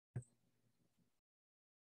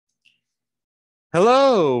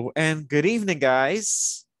Hello and good evening,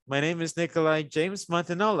 guys. My name is Nikolai James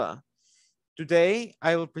Montanola. Today,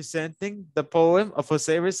 I will presenting the poem of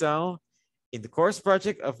Jose Rizal in the course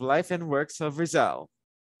project of Life and Works of Rizal.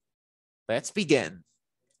 Let's begin.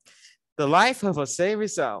 The life of Jose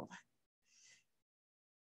Rizal.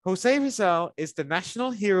 Jose Rizal is the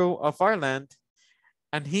national hero of our land,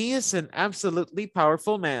 and he is an absolutely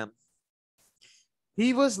powerful man.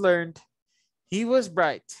 He was learned, he was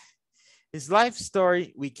bright. His life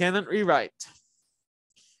story we cannot rewrite.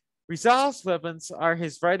 Rizal's weapons are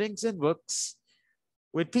his writings and books,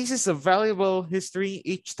 with pieces of valuable history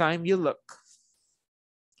each time you look.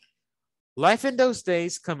 Life in those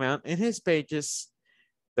days come out in his pages,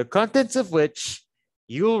 the contents of which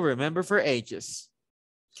you'll remember for ages.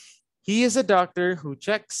 He is a doctor who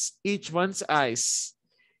checks each one's eyes.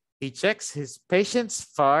 He checks his patients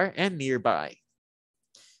far and nearby.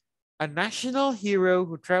 A national hero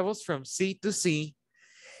who travels from sea to sea,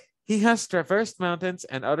 he has traversed mountains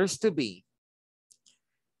and others to be.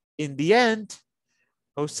 In the end,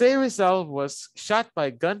 Jose Rizal was shot by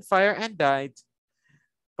gunfire and died,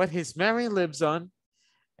 but his memory lives on,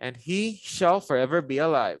 and he shall forever be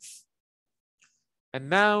alive. And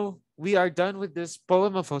now we are done with this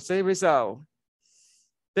poem of Jose Rizal.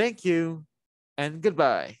 Thank you and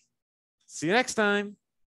goodbye. See you next time.